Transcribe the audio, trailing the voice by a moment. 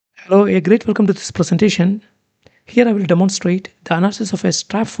Hello, a great welcome to this presentation. Here I will demonstrate the analysis of a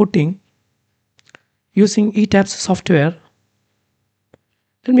strap footing using ETABS software.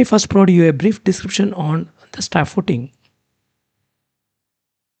 Let me first provide you a brief description on the strap footing.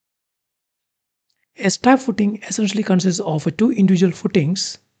 A strap footing essentially consists of two individual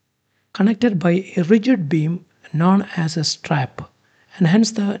footings connected by a rigid beam known as a strap, and hence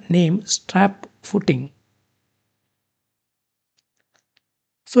the name strap footing.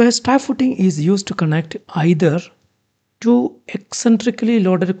 So a strap footing is used to connect either two eccentrically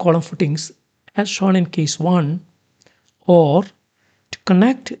loaded column footings as shown in case 1, or to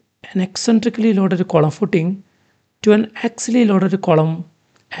connect an eccentrically loaded column footing to an axially loaded column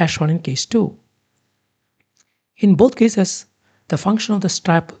as shown in case 2. In both cases, the function of the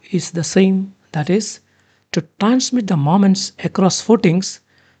strap is the same, that is, to transmit the moments across footings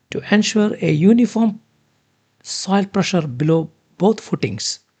to ensure a uniform soil pressure below both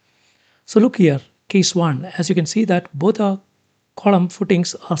footings. So look here, case 1, as you can see that both the column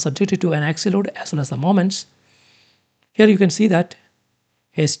footings are subjected to an axial load as well as the moments. Here you can see that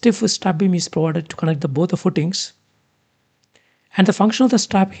a stiff strap beam is provided to connect both the footings, and the function of the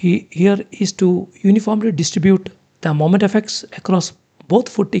strap here is to uniformly distribute the moment effects across both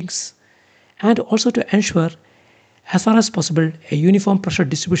footings and also to ensure as far as possible a uniform pressure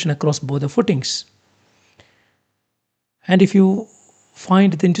distribution across both the footings. And if you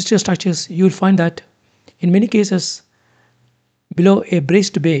find the industrial structures, you will find that in many cases below a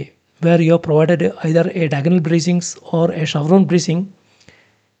braced bay where you have provided either a diagonal bracings or a chevron bracing,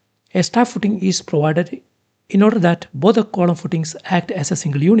 a strap footing is provided in order that both the column footings act as a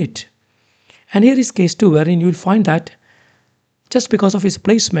single unit. And here is case 2, wherein you will find that just because of its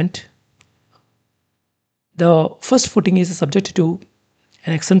placement, the first footing is subjected to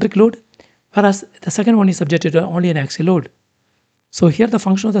an eccentric load, whereas the second one is subjected to only an axial load. So here the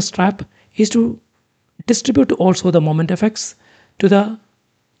function of the strap is to distribute also the moment effects to the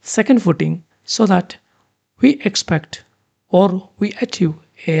second footing so that we expect or we achieve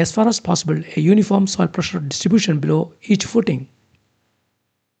as far as possible a uniform soil pressure distribution below each footing.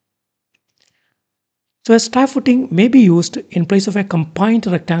 So a strap footing may be used in place of a combined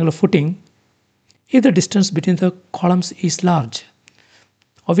rectangular footing if the distance between the columns is large.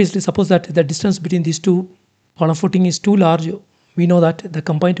 Obviously, suppose that the distance between these two column footing is too large, we know that the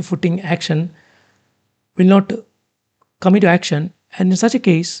combined footing action will not come into action, and in such a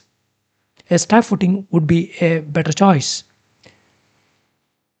case a strap footing would be a better choice.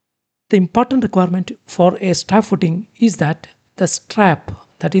 The important requirement for a strap footing is that the strap,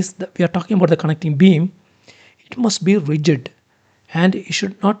 that is, we are talking about the connecting beam, it must be rigid and it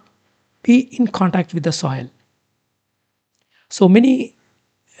should not be in contact with the soil. So many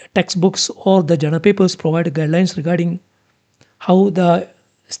textbooks or the journal papers provide guidelines regarding how the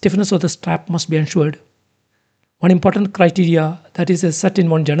stiffness of the strap must be ensured. One important criteria that is set in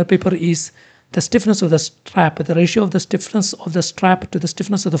one journal paper is the stiffness of the strap, the ratio of the stiffness of the strap to the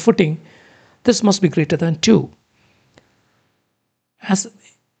stiffness of the footing. This must be greater than 2. As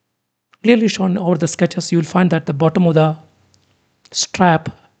clearly shown over the sketches, you will find that the bottom of the strap,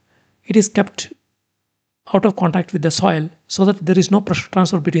 it is kept out of contact with the soil so that there is no pressure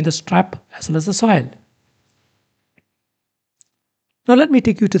transfer between the strap as well as the soil. Now let me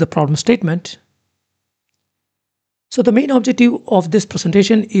take you to the problem statement. So the main objective of this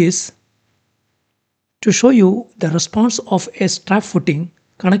presentation is to show you the response of a strap footing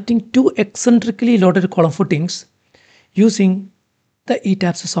connecting two eccentrically loaded column footings using the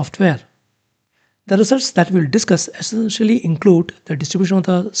ETABS software. The results that we will discuss essentially include the distribution of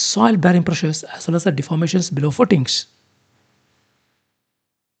the soil bearing pressures as well as the deformations below footings.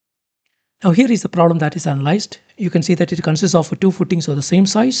 Now here is the problem that is analyzed. You can see that it consists of two footings of the same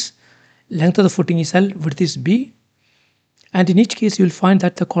size. Length of the footing is L, width is B. And in each case you will find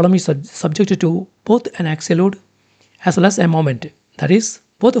that the column is subjected to both an axial load as well as a moment. That is,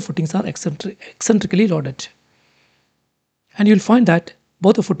 both the footings are eccentrically loaded. And you will find that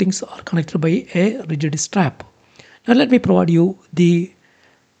both the footings are connected by a rigid strap. Now let me provide you the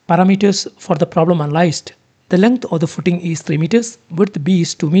parameters for the problem analyzed. The length of the footing is 3 meters, width B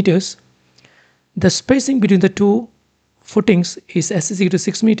is 2 meters. The spacing between the two footings is S is equal to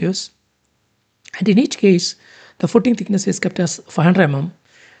 6 meters. And in each case, the footing thickness is kept as 500 mm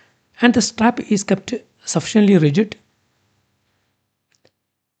and the strap is kept sufficiently rigid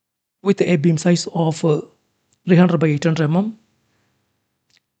with a beam size of 300 by 800 mm.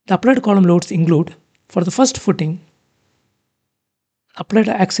 The applied column loads include, for the first footing, applied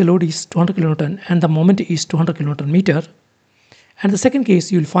axial load is 200 kN and the moment is 200 kN/meter. And the second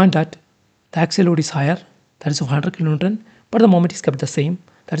case, you will find that the axial load is higher, that is of 100 kN, but the moment is kept the same,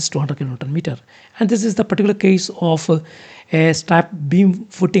 that is 200 kN/meter. And this is the particular case of a strap beam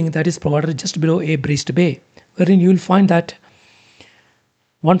footing that is provided just below a braced bay, wherein you will find that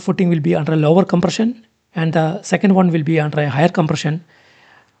one footing will be under a lower compression and the second one will be under a higher compression,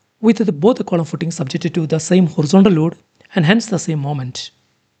 with both the column footings subjected to the same horizontal load and hence the same moment.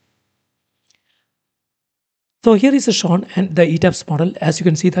 So here is shown and the ETABS model. As you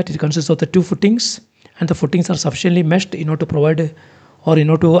can see that it consists of the two footings, and the footings are sufficiently meshed in order to provide or in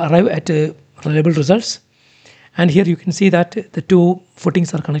order to arrive at reliable results. And here you can see that the two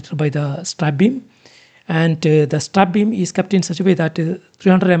footings are connected by the strap beam, and the strap beam is kept in such a way that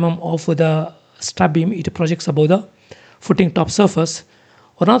 300 mm of the strap beam it projects above the footing top surface,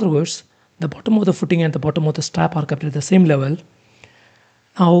 or in other words the bottom of the footing and the bottom of the strap are kept at the same level.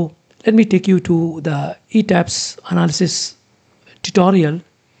 Now let me take you to the ETABS analysis tutorial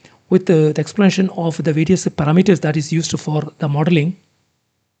with the explanation of the various parameters that is used for the modeling.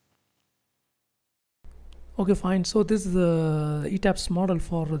 Okay, fine. So this is the ETABS model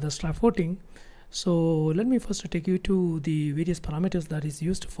for the strap footing. So let me first take you to the various parameters that is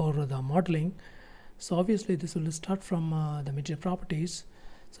used for the modeling. So obviously this will start from the material properties.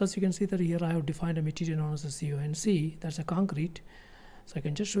 So as you can see that here I have defined a material known as a CONC, that's a concrete. So I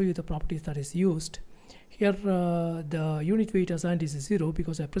can just show you the properties that is used. Here the unit weight assigned is 0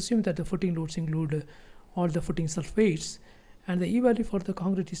 because I presume that the footing loads include all the footing self weights, and the E value for the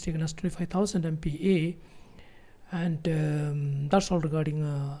concrete is taken as 25,000 MPa, and that's all regarding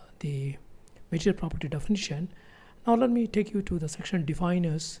the material property definition. Now let me take you to the section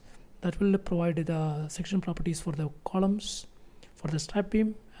definers that will provide the section properties for the columns, for the strap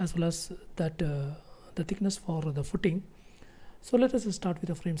beam, as well as that the thickness for the footing. So let us start with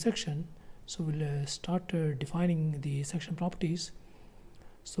the frame section. So we'll start defining the section properties.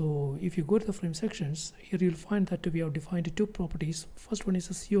 So if you go to the frame sections, here you'll find that we have defined two properties. First one is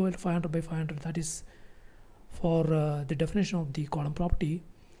a COL 500 by 500, that is for the definition of the column property.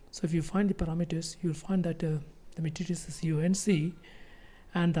 So if you find the parameters, you'll find that the material is CONC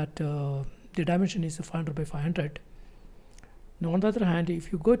and that the dimension is 500 by 500. Now on the other hand,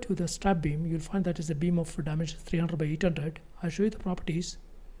 if you go to the strap beam, you'll find that is a beam of dimension 300 by 800. I'll show you the properties.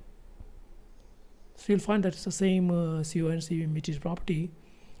 So you'll find that it's the same CONC material property,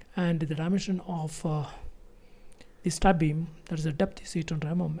 and the dimension of the strap beam, that is the depth is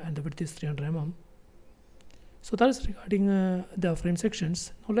 800 mm and the width is 300 mm. So that is regarding the frame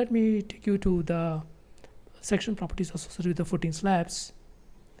sections. Now let me take you to the section properties associated with the footing slabs.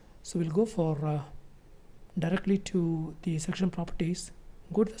 So we'll go for directly to the section properties,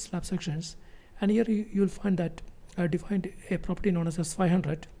 go to the slab sections, and here you'll find that I defined a property known as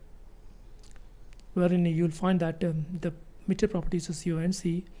S500, wherein you'll find that the material property is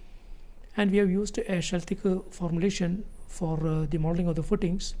CONC, and we have used a shell-thick formulation for the modeling of the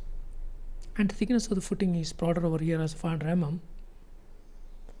footings, and the thickness of the footing is plotted over here as 500 mm.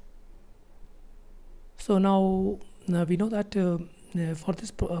 So now we know that for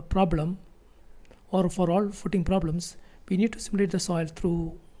this problem, or for all footing problems, we need to simulate the soil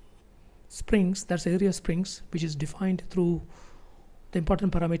through springs, that's area springs, which is defined through the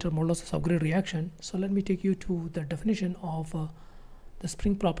important parameter modulus of upgrade reaction. So let me take you to the definition of the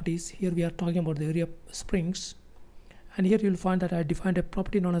spring properties. Here we are talking about the area springs, and here you'll find that I defined a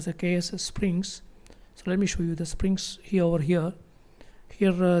property known as a KS springs. So let me show you the springs here over here.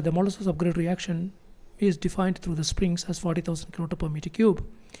 Here the modulus of upgrade reaction is defined through the springs as 40,000 kN per meter cube.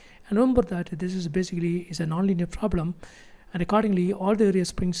 And remember that this is basically a non-linear problem, and accordingly all the area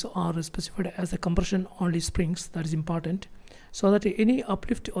springs are specified as the compression only springs. That is important, so that any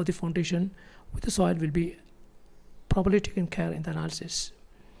uplift of the foundation with the soil will be properly taken care in the analysis.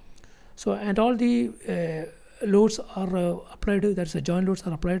 So and all the loads are applied, that is the joint loads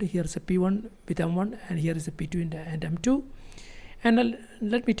are applied. Here is a P1 with M1, and here is a P2 and M2. And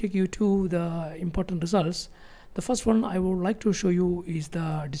let me take you to the important results. The first one I would like to show you is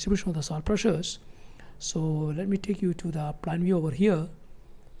the distribution of the soil pressures. So let me take you to the plan view over here.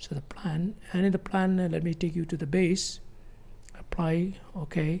 So the plan, and in the plan let me take you to the base, apply,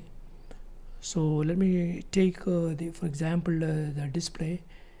 okay. So let me take for example the display,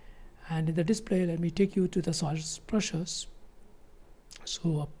 and in the display let me take you to the soil pressures.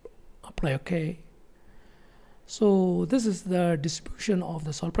 So apply, okay. So this is the distribution of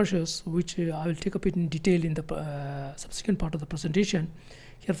the soil pressures, which I will take up it in detail in the subsequent part of the presentation.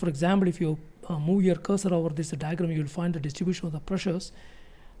 Here, for example, if you move your cursor over this diagram, you will find the distribution of the pressures.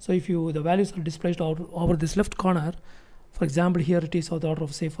 So if the values are displayed over this left corner, for example, here it is of the order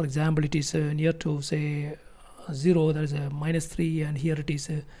of, say, for example, it is near to, say, 0, there is a -3, and here it is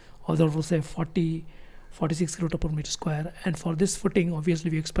of the order of, say, 40, 46 kilonewton per meter square. And for this footing,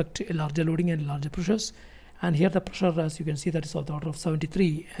 obviously we expect a larger loading and larger pressures. And here the pressure, as you can see, that is of the order of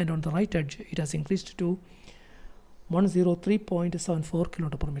 73, and on the right edge it has increased to 103.74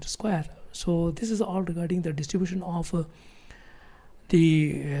 kilonewton per meter square. So this is all regarding the distribution of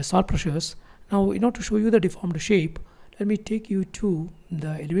the soil pressures. Now, in order to show you the deformed shape, let me take you to the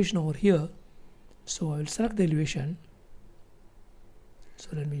elevation over here. So I will select the elevation. So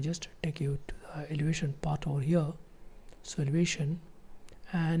let me just take you to the elevation part over here. So elevation,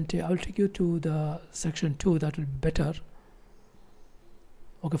 and I will take you to the section 2. That will be better.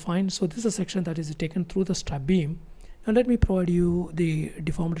 Okay, fine. So this is a section that is taken through the strap beam. Now let me provide you the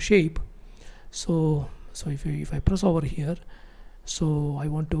deformed shape. So if I press over here, so I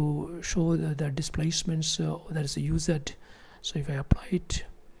want to show the displacements that is used. So if I apply it,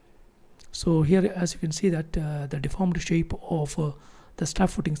 so here, as you can see, that the deformed shape of the strap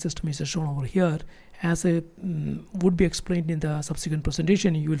footing system is shown over here. As would be explained in the subsequent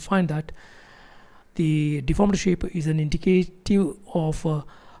presentation, you will find that the deformed shape is an indicative of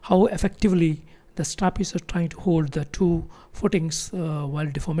how effectively the strap is trying to hold the two footings while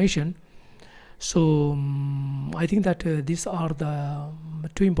deformation. So I think that these are the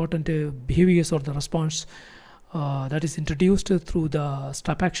two important behaviors or the response that is introduced through the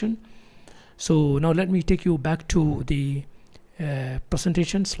strap action. So now let me take you back to the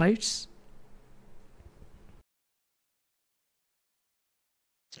presentation slides.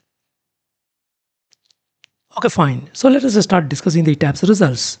 Okay, fine. So let us start discussing the ETABS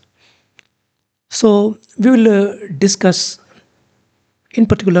results. So we will discuss in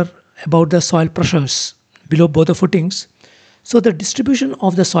particular about the soil pressures below both the footings. So the distribution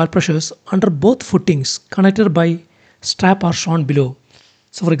of the soil pressures under both footings connected by strap are shown below.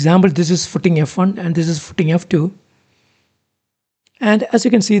 So for example, this is footing F1 and this is footing F2. And as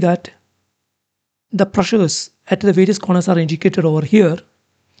you can see that the pressures at the various corners are indicated over here.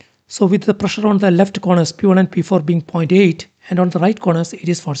 So with the pressure on the left corners P1 and P4 being 0.8, and on the right corners it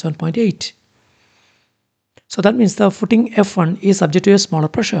is 47.8. So that means the footing F1 is subject to a smaller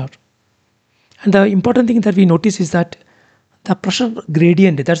pressure. And the important thing that we notice is that the pressure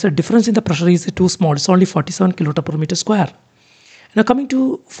gradient, that's the difference in the pressure, is too small. It's only 47 kilonewton per meter square. Now coming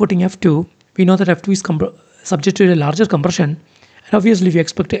to footing F2, we know that F2 is subject to a larger compression, and obviously we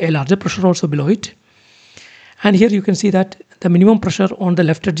expect a larger pressure also below it. And here you can see that the minimum pressure on the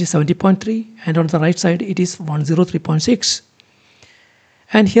left edge is 70.3, and on the right side it is 103.6.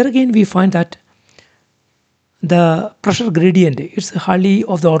 And here again we find that the pressure gradient is hardly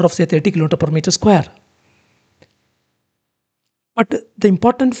of the order of say 30 kilonewton per meter square. But the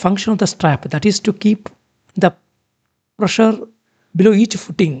important function of the strap, that is to keep the pressure below each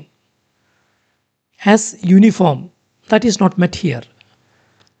footing as uniform, that is not met here.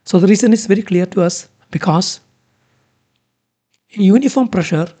 So the reason is very clear to us, because uniform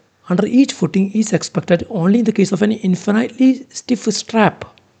pressure under each footing is expected only in the case of an infinitely stiff strap.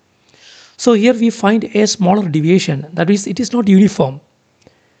 So here we find a smaller deviation, that is, it is not uniform.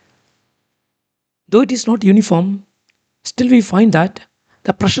 Though it is not uniform, still we find that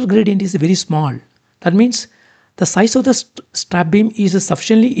the pressure gradient is very small. That means the size of the strap beam is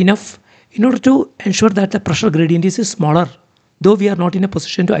sufficiently enough in order to ensure that the pressure gradient is smaller, though we are not in a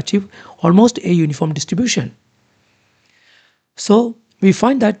position to achieve almost a uniform distribution. So we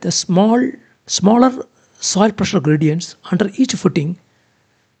find that the smaller soil pressure gradients under each footing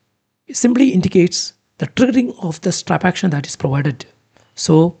simply indicates the triggering of the strap action that is provided.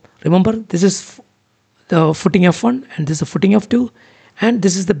 So remember, this is the footing F1 and this is the footing F2, and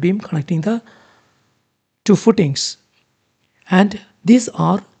this is the beam connecting the two footings, and these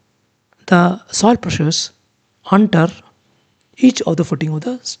are the soil pressures under each of the footing of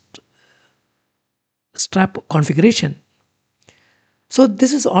the strap configuration. So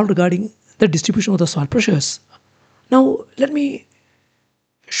this is all regarding the distribution of the soil pressures. Now let me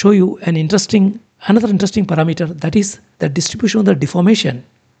show you another interesting parameter, that is the distribution of the deformation.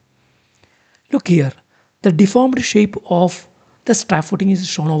 Look here, the deformed shape of the strap footing is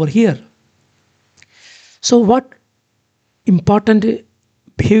shown over here. So what important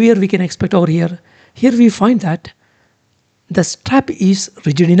behavior we can expect over here? Here we find that the strap is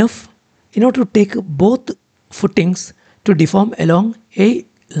rigid enough in order to take both footings to deform along a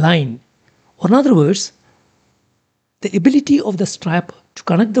line. Or in other words, the ability of the strap to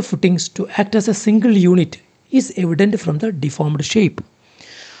connect the footings to act as a single unit is evident from the deformed shape.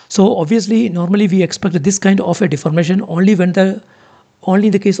 So obviously normally we expect this kind of a deformation only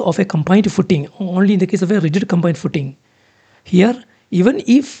in the case of a combined footing, only in the case of a rigid combined footing. Here, even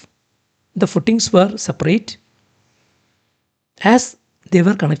if the footings were separate, as they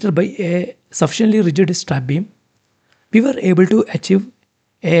were connected by a sufficiently rigid strap beam, we were able to achieve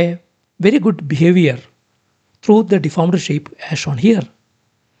a very good behavior through the deformed shape as shown here.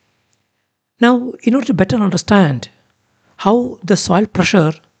 Now, in order to better understand how the soil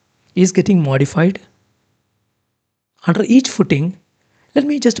pressure is getting modified under each footing, let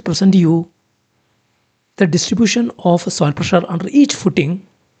me just present you the distribution of soil pressure under each footing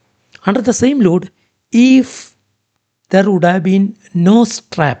under the same load if there would have been no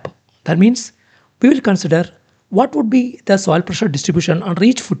strap. That means we will consider what would be the soil pressure distribution under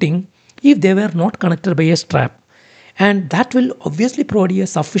each footing if they were not connected by a strap, and that will obviously provide a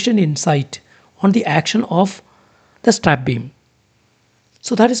sufficient insight on the action of the strap beam.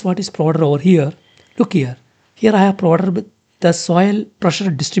 So that is what is provided over here. Look here. Here I have provided the soil pressure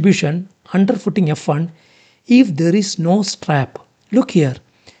distribution under footing F1 if there is no strap. Look here.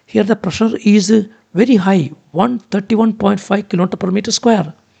 Here the pressure is very high, 131.5 kN per meter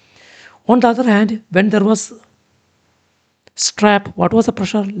square. On the other hand, when there was strap, what was the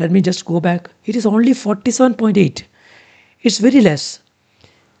pressure? Let me just go back. It is only 47.8. It's very less.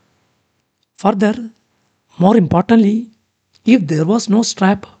 Further, more importantly, if there was no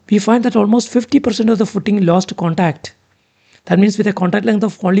strap, we find that almost 50% of the footing lost contact. That means with a contact length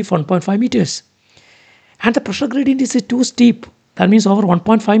of only 1.5 meters. And the pressure gradient is too steep. That means over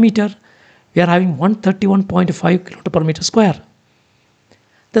 1.5 meter, we are having 131.5 kN per meter square.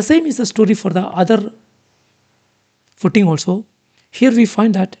 The same is the story for the other footing also. Here we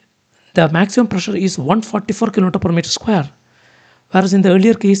find that the maximum pressure is 144 kN per meter square, whereas in the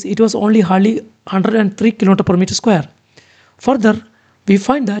earlier case it was only hardly 103 kN per meter square. Further, we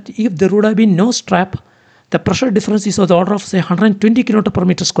find that if there would have been no strap, the pressure difference is of the order of say 120 kN per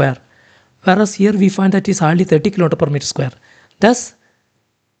meter square, whereas here we find that it is hardly 30 kN per meter square. Thus,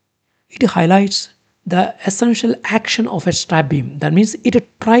 it highlights the essential action of a strap beam. That means it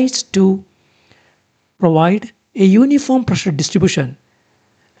tries to provide a uniform pressure distribution,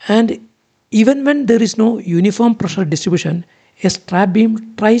 and even when there is no uniform pressure distribution, a strap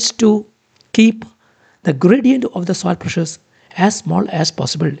beam tries to keep the gradient of the soil pressures as small as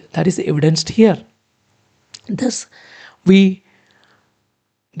possible. That is evidenced here. Thus, we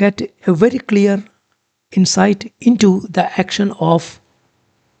get a very clear insight into the action of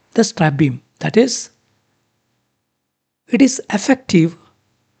the strap beam. That is, it is effective,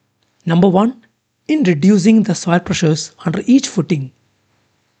 number one, in reducing the soil pressures under each footing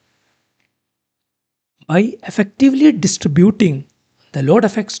by effectively distributing the load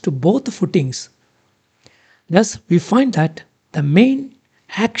effects to both the footings. Thus, we find that the main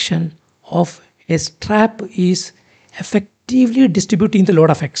action of a strap is effectively distributing the load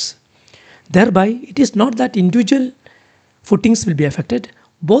effects. Thereby, it is not that individual footings will be affected,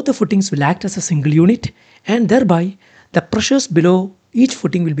 both the footings will act as a single unit, and thereby the pressures below each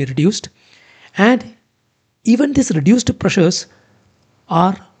footing will be reduced, and even these reduced pressures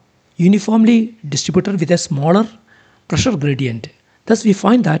are uniformly distributed with a smaller pressure gradient. Thus, we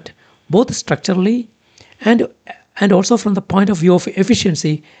find that both structurally and also from the point of view of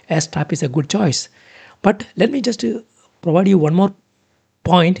efficiency, a strap is a good choice. But let me just provide you one more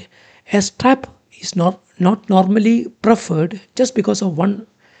point. A strap is not normally preferred just because of one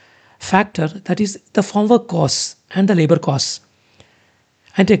factor, that is the farm work costs and the labor costs.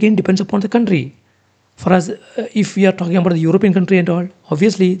 And again depends upon the country. For us, if we are talking about the European country and all,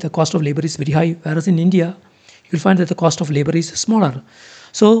 obviously the cost of labor is very high, whereas in India, you'll find that the cost of labor is smaller.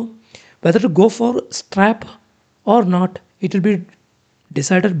 So whether to go for strap or not, it will be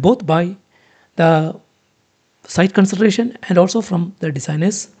decided both by the site consideration and also from the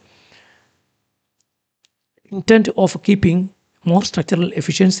designer's intent of keeping more structural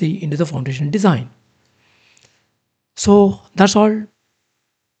efficiency into the foundation design. So that's all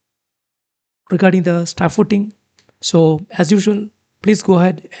regarding the strap footing. So as usual, please go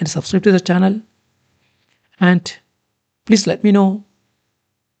ahead and subscribe to the channel, and please let me know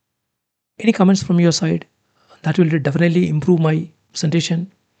any comments from your side. That will definitely improve my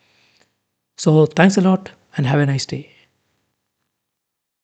presentation. So thanks a lot and have a nice day.